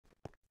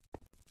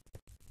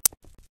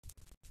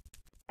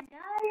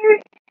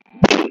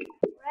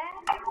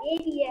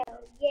video.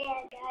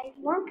 Yeah, guys,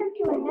 welcome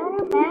to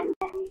another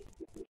Minecraft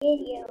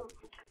video.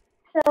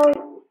 So,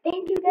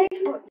 thank you guys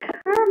for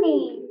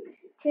coming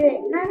to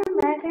another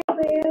Minecraft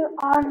video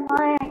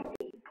online.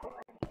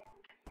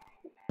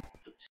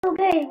 So,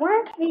 guys,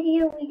 last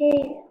video we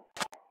did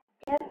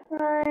Death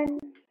Run.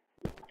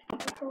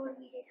 Before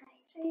we did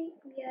hide and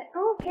seek,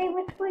 okay,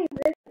 let's play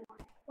this one.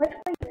 Let's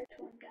play this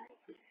one, guys.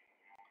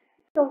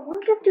 So,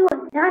 welcome to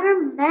another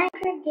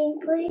Minecraft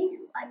gameplay.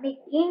 I make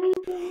gaming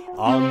videos.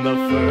 On the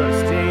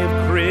first day of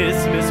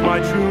Christmas, my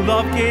true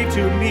love gave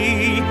to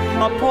me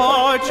a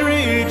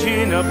partridge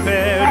in a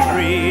pear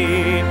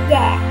tree.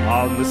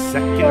 On the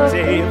second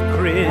day of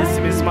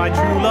Christmas, my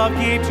true love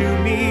gave to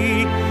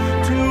me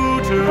two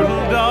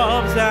turtle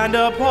doves and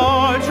a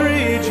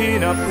partridge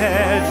in a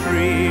pear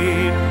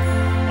tree.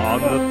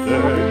 On the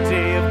third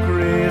day of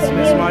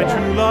Christmas, my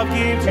true love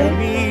gave to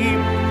me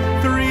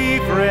three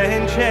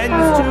French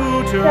hens,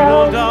 two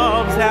turtle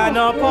doves, and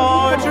a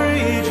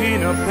partridge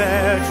in a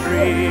pear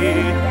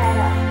tree.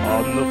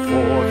 On the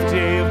fourth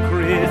day of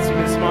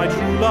Christmas, my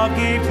true love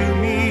gave to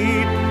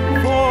me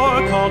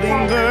four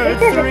calling birds,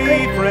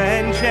 three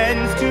French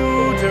hens,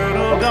 two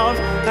turtle doves,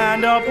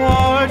 and a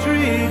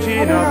partridge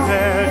in a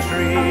pear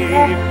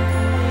tree.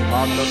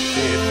 On the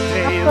fifth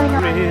day of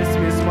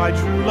Christmas, my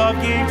true love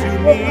gave to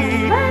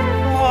me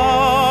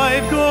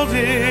five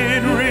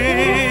golden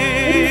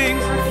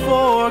rings,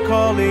 four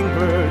calling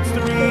birds,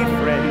 three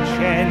French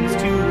hens,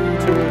 two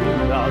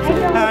turtle doves,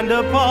 and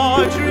a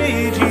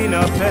partridge in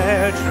a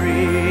pear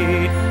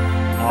tree.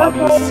 On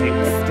the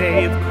sixth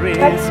day of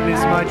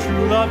Christmas, my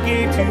true love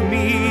gave to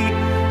me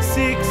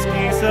six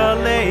geese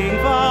a-laying,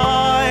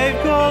 five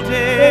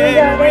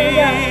golden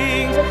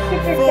rings,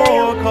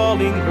 four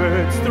calling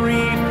birds,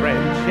 three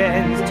French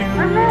hens, two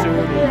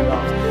turtle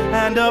doves,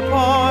 and a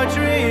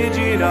partridge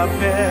in a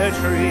pear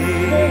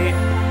tree.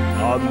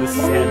 On the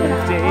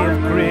seventh day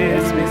of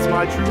Christmas,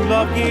 my true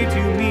love gave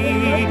to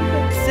me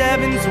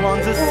seven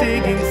swans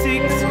a-singing,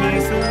 six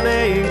geese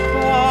a-laying,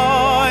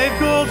 five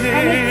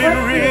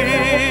golden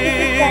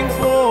rings,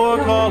 four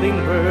calling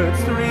birds,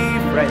 three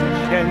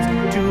French hens,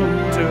 two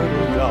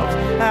turtle doves,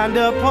 and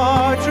a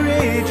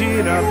partridge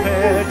in a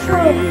pear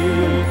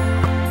tree.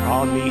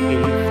 On the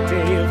eighth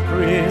day of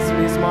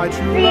Christmas, my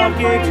true love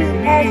gave to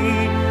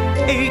me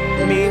eight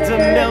maids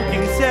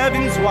a-milking,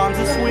 seven swans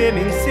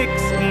a-swimming, six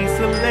geese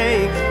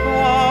a-laying,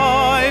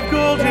 five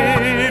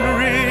golden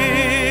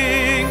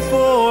rings,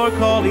 four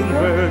calling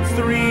birds,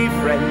 three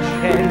French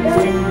hens,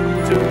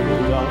 two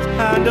turtle doves,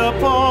 and a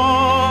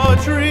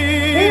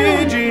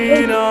partridge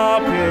in a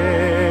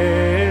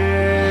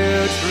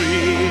pear tree.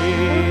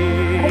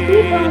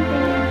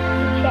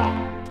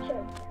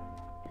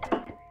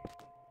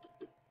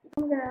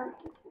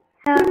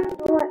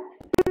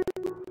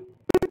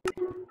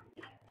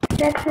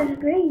 That was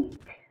great.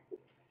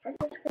 That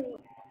was great.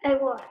 I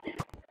won.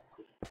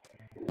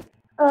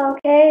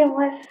 Okay,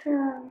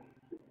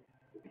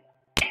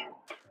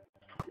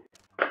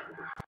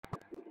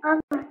 I'm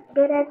not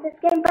good at this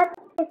game, but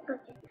it's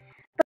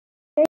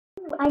okay.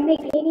 But I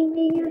make gaming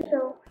videos,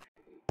 so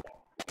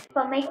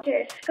make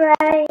sure to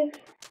subscribe,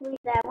 leave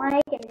that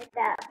like, and hit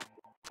that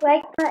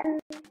like button.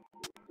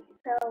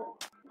 So,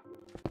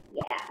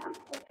 yeah.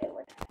 Okay,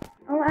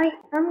 alright,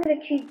 I'm gonna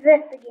choose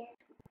this again.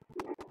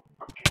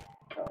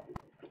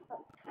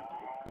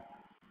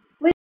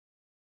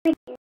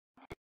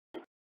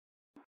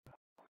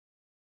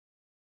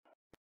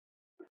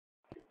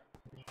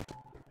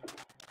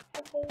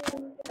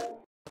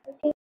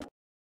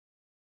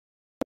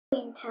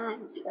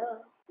 Time, so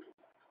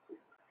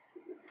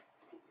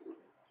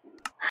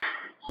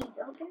keep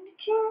open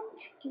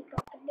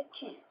the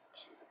chat.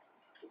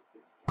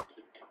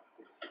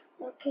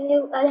 Okay,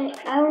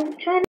 I'm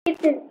trying to get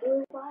this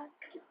blue box.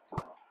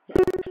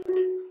 Okay.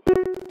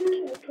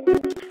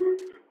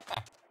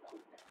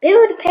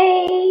 Build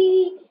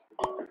page.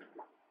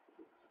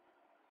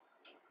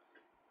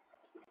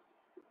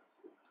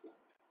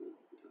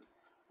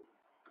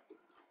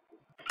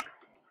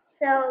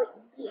 So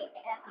yeah,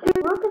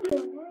 welcome to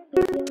another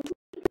video.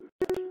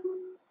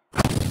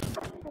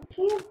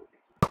 Okay.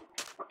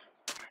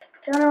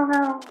 Don't know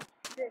how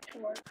this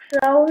works.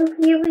 So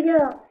here we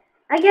go.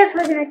 I guess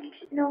we're gonna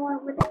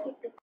we're gonna get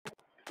the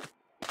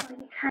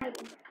he's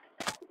hiding.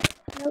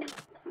 Nope.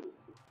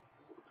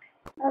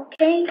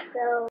 Okay,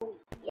 so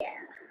yeah.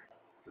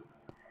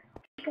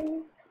 Okay.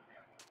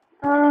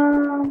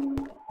 Yeah.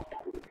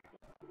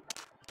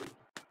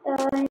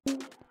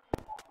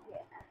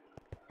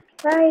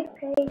 Right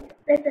page.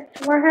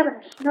 We're having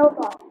a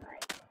snowball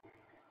fight.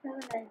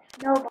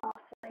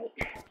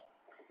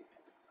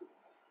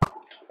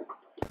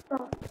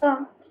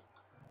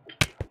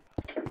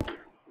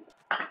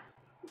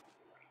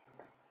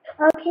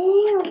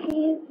 Okay,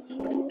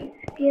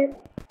 skip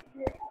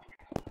this.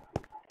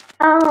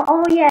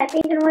 Oh yeah,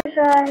 thank you much.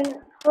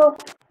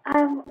 I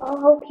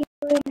hope you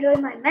enjoy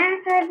my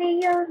Minecraft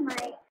videos,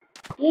 my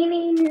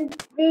gaming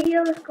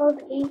videos called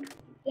the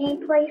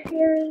gameplay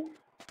series.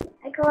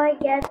 I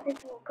guess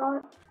this will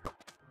go.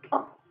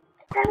 Oh,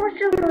 that was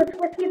so good.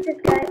 Let's get this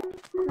guy.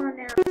 Come on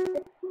now.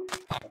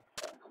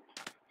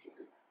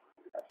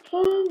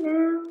 Okay,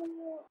 now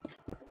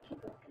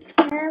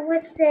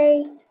let's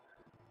say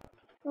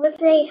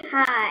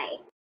hi.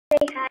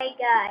 Say hi,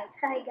 guys.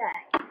 Hi,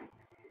 guys.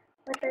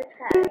 Let us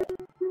hi.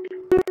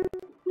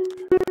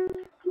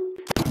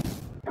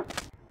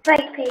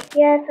 Right, page.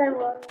 Yes, I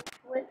will.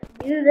 Let's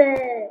do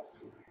this.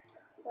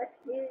 Let's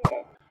do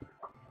this.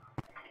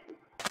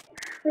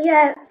 We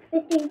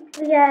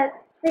have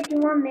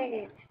 51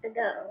 minutes to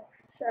go.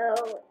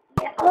 So,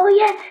 yeah. Oh,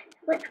 yes!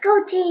 Let's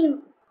go,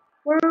 team!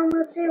 We're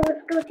almost there.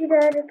 Let's go to the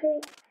other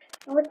page.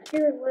 Let's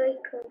do it way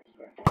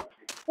closer.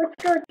 Let's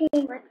go,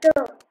 team. Let's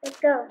go. Let's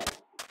go.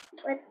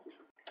 Let's.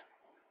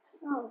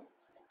 Oh.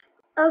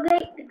 Okay,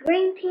 the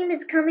green team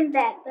is coming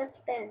back. That's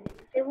bad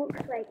news. It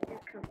looks like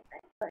they're coming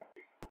back. But,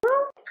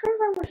 well,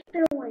 turns out we're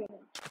still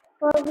winning.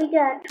 Well, we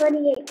got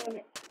 28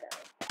 minutes to go.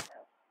 So,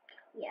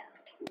 yeah.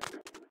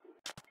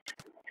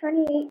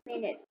 28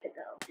 minutes to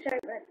go. Sorry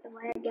about the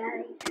lag,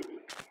 guys.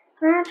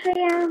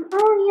 Actually,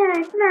 oh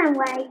yeah, it's not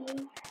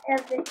laggy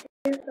as this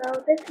is, so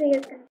this video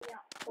is gonna be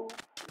awful.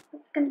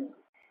 It's gonna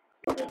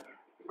be,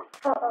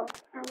 uh-oh.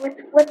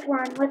 Let's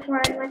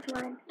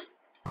run.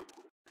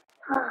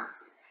 Ah,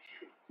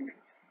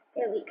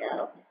 there we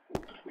go.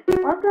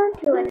 Welcome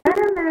to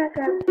another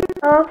Minecraft.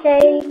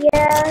 Okay,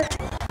 yes.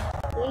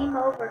 Game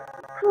over.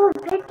 Cool,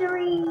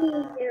 victory!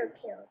 Zero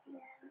kills,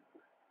 yeah.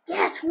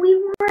 Yes, we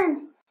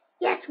won!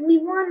 Yes, we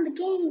won the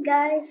game,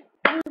 guys.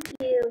 Thank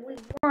you, we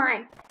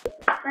won.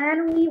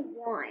 Finally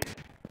won.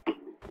 Okay,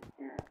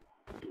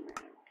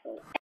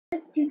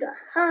 let's do the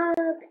hug.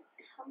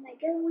 Oh my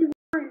god, we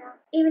won.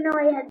 Even though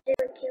I had 0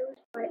 kills,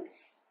 but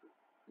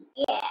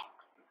yeah,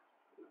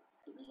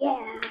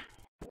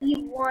 we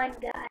won,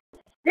 guys.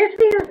 This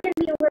video is gonna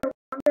be a little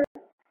longer,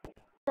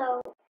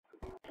 so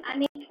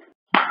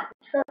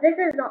so this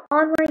is an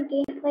online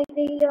gameplay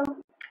video.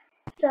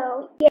 So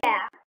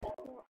yeah,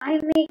 I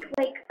make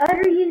like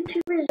other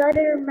YouTubers,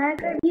 other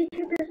Minecraft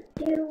YouTubers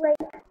do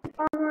like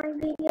online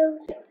videos.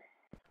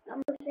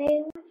 I'm gonna say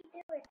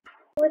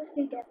let's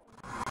do that.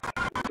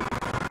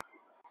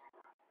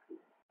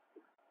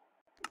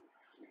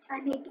 I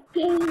make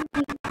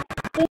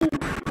gameplay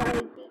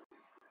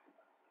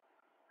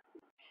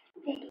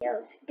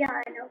videos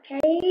done. Okay.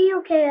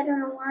 I don't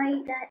know why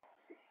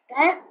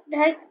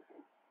that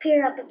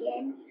appeared up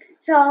again.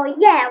 So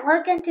yeah,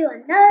 welcome to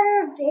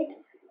another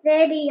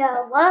video.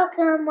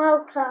 Welcome.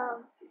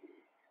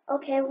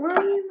 Okay, why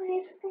am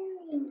I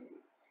staring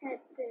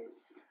at this?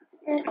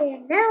 Okay,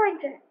 now I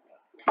just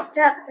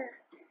drop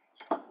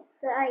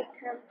the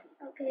item.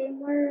 Okay,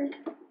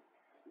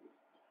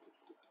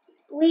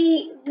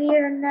 we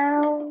are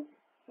now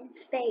in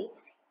space.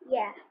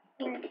 Yeah,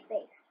 we're in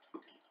space.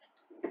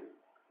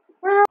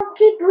 Well,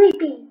 keep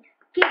leaping.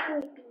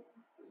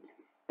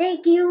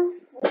 Thank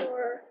you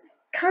for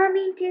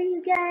coming to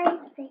you guys.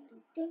 Thank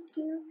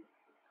you.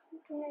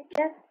 Okay, I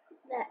got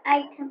the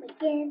item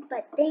again,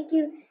 but thank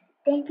you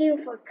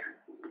for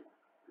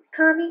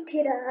coming to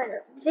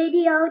the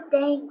video.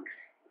 Thank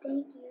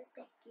you.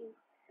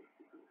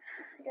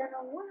 I don't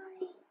know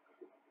why.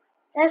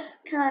 That's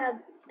kind of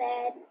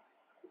bad.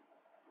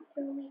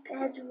 Really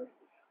bad.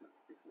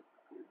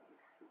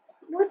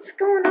 What's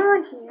going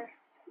on here?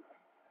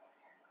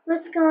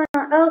 What's going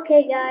on?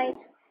 Okay, guys.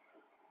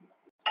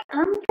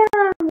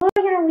 We're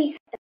gonna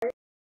restart.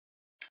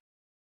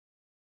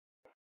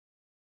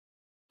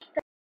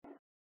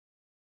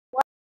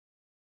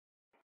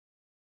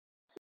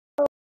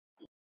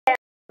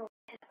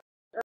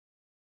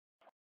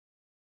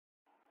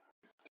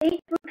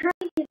 We're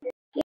trying to do this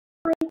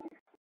gameplay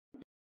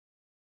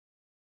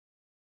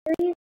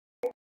series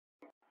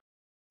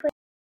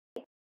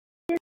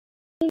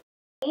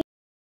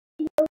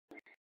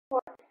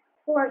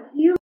for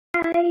you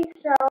guys.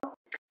 So,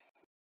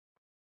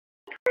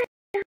 let's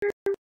do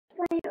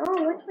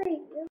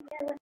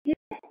that. Let's do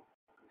that.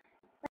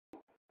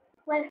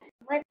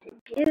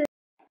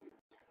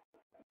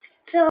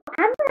 So,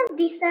 I'm gonna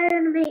decide to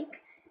make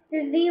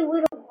this video a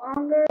little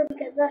longer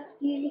because that's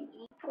usually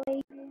gameplay.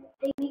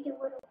 They make it a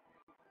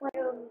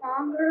little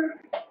longer.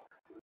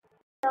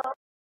 So,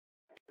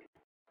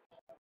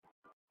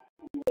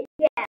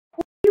 yeah.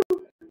 Hope you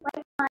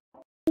like my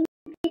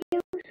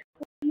videos.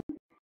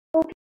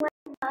 Hope you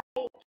like my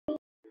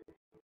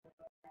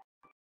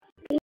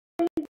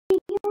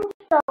videos.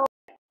 So,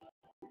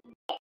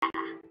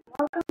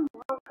 welcome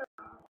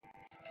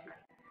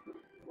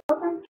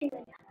to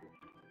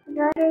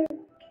another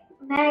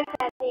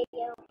Minecraft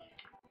video.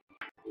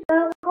 So,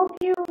 hope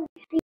you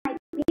see my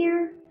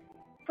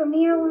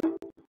premiere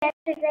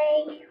yesterday.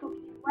 Hope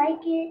you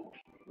like it.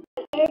 I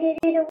edited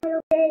it a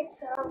little bit,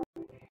 so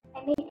I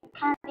made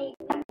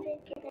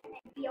music, and then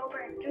it'd be over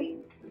in 3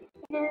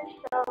 minutes.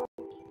 So,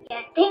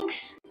 yeah, thanks.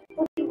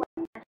 Hope you like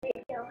my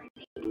video. I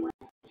made one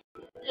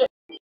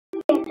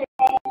yesterday.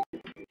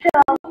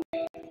 So,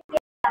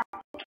 yeah,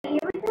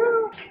 here we go.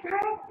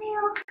 Start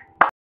video.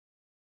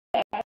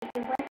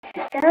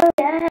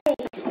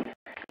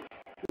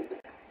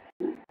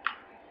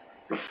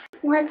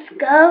 Let's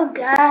go,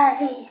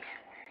 guys.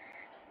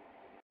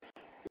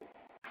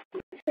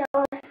 So,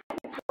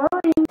 it's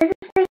loading. This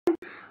is taking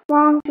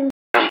long to.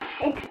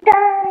 It's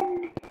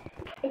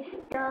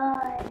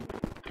done.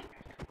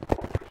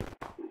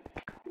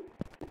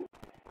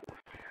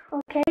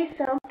 Okay,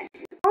 so,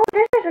 oh,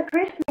 this is a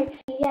Christmas,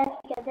 yes,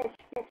 because it's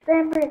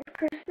December, it's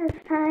Christmas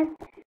time.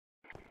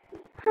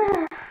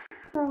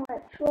 So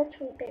let's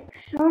read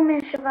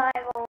Snowman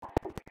Survival.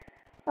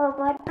 Oh,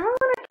 but I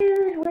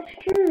wanna let's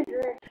choose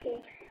this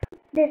game.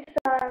 This,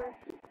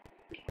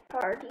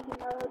 party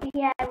mode,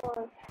 yeah, I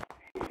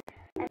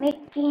make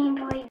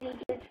gameplay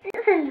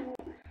videos.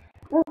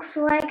 Looks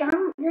like okay,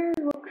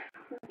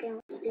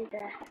 let's do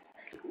that.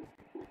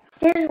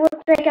 This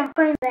looks like I'm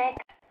playing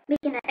back,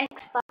 making an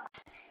Xbox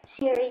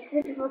series.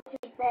 This looks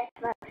like the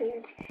Xbox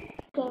series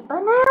game,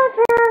 but now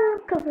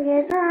it's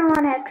computers. I don't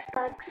want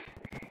Xbox.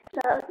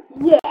 So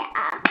yeah,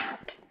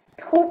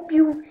 hope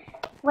you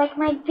like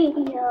my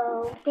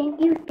video. Thank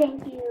you.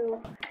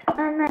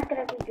 I'm not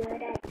gonna be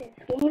good at this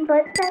game,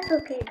 but that's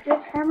okay.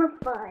 Just having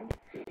fun.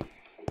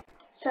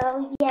 So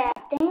yeah,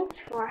 thanks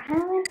for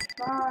having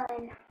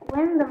fun.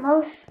 Win the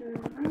most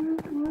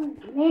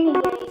mini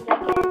games, I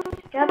guess.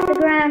 Drop the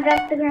ground.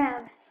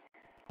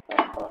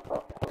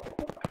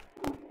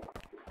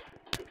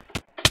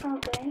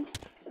 Okay.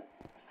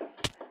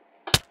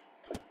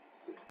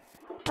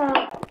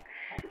 Oh,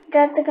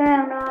 drop the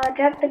ground.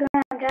 Drop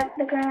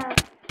the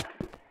ground.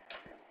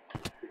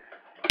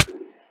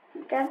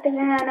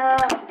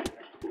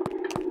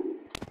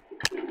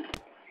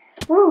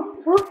 Woo.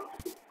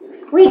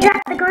 We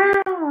dropped the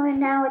ground, and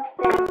now it's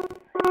dead.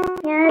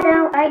 Yeah,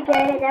 no, I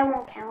get it. That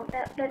won't count.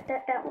 That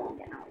won't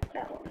count.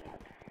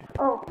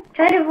 Oh,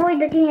 try to avoid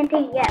the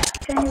TNT. Yeah,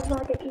 try to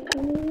avoid the TNT.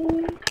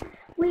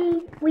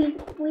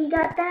 We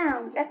got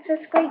down. That's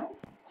just great.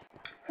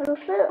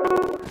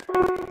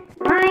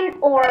 Mine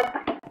orb.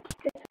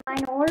 It's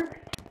mine orb.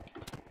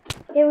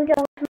 Here we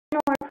go. It's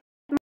mine orb.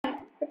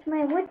 It's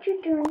mine. What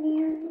you doing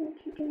here?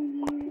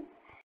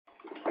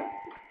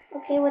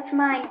 Okay, what's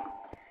mine?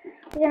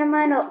 We're gonna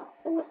mine up.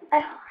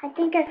 I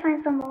think I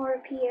find some more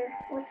up here.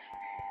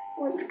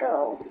 Let's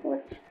go.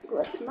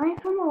 Let's mine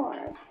some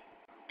more.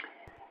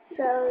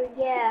 So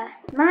yeah,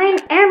 mine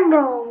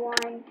emerald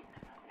one.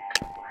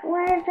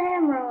 Where's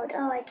emerald?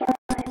 Oh, I can't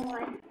find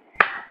one.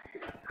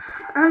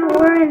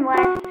 We're in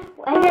west.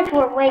 I guess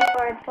we're way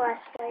far in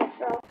west place.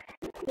 So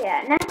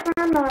yeah, next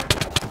round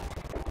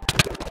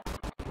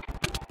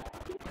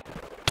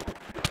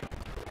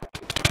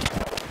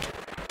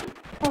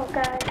oh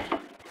gosh.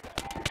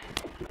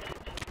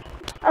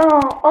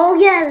 Oh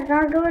yeah,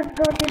 let's go to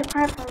the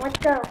platform. Let's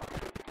go.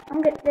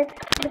 I'm good. Let's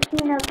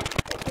clean up.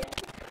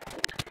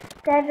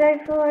 Guys,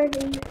 right for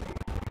the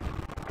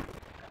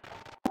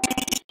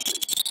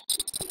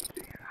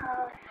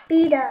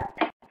speed up.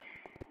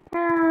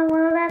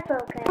 Well that's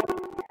okay.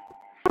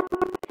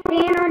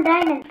 Staying on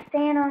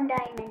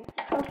diamond.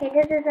 Okay,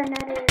 this is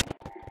another.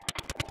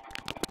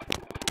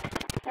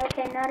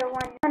 Okay, another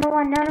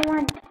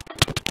one.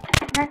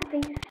 Not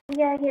these. We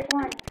gotta get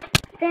one.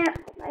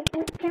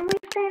 Can we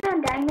stand on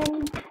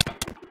diamond?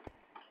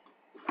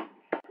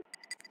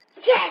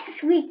 Yes,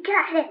 we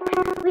got it.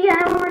 We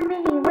got one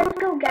mini. Let's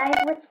go, guys.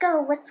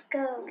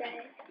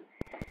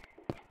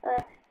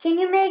 Can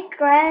you make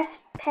grass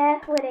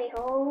path with a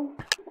hole?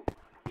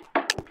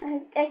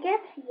 I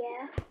guess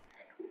yeah.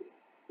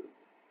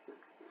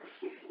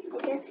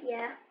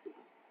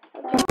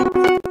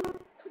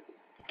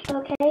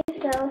 Okay,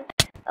 so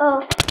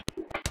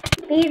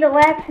be the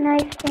last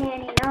night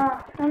standing.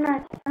 Oh, I'm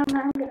gonna.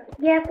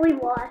 Yep, we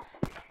lost.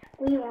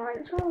 We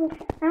won. So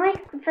I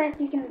like the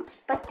fact you can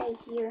spot right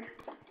here.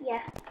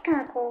 Yeah, it's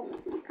kind of cool.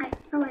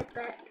 I like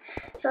that.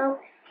 So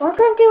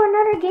welcome to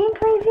another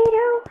gameplay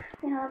video.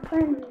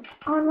 Playing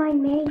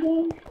online mini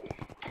games.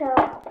 So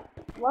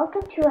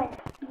welcome to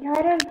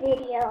another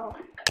video.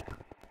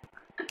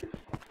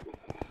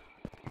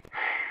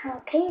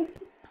 Okay.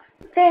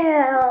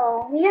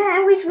 Fail. Yeah,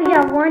 at least we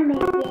got one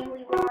mini game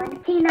we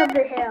won. King of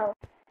the Hill.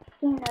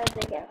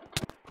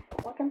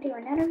 Welcome to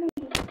another mini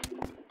game.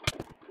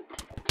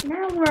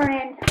 Now we're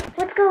in.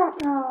 Let's go.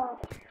 Oh,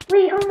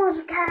 we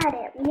almost got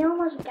it.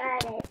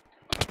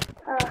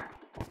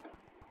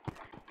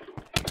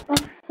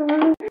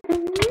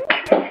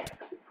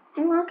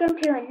 And welcome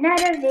to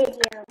another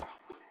video.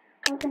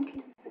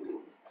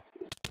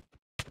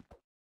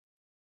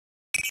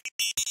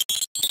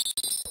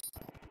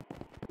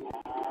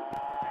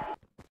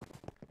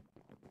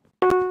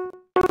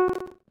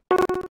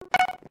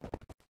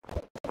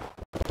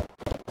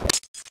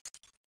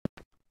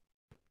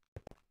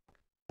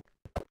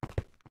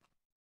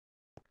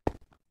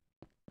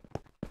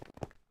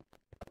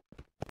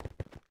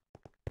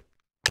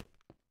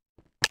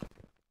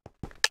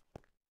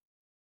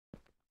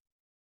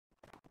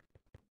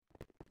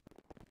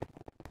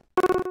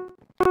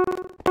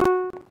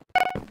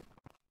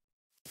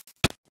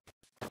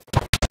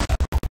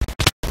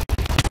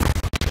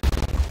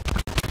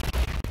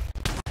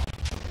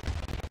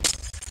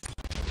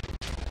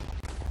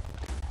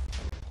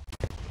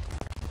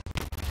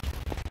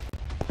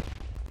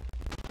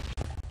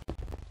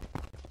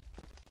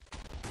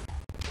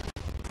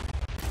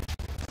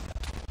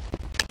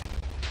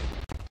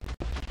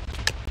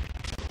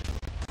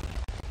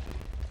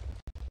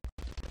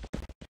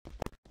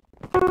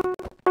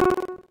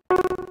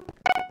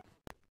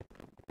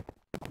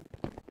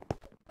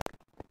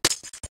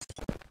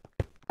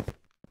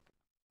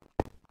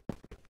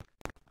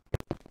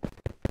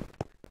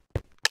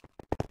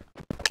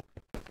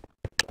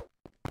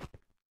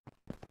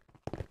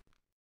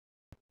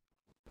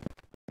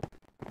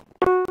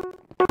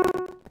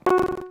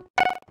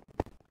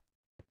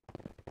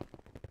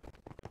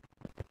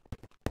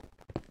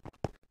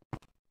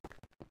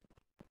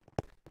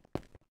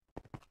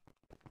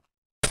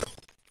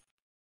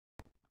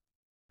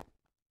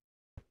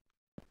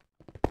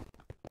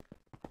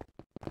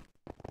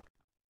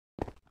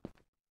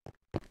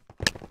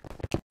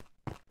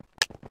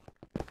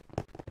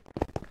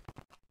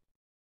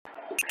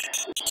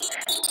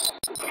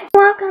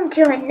 welcome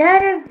to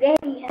another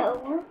video.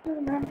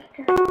 Welcome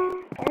to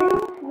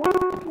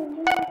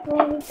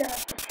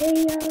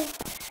video.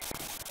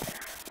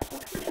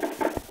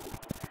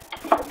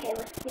 Okay,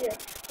 let's do it.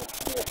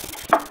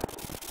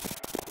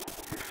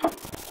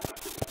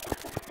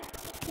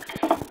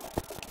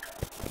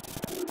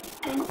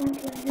 Welcome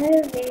to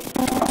another video.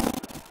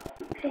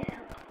 Okay,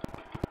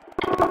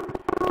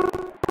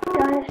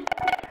 guys.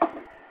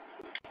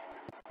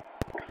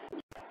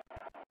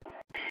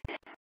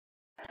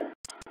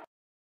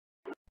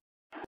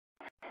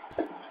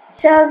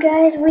 So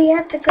guys, we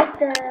have to cut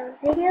the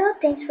video.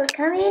 Thanks for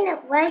coming.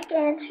 Like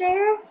and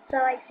share. So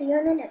I see you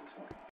in the next one.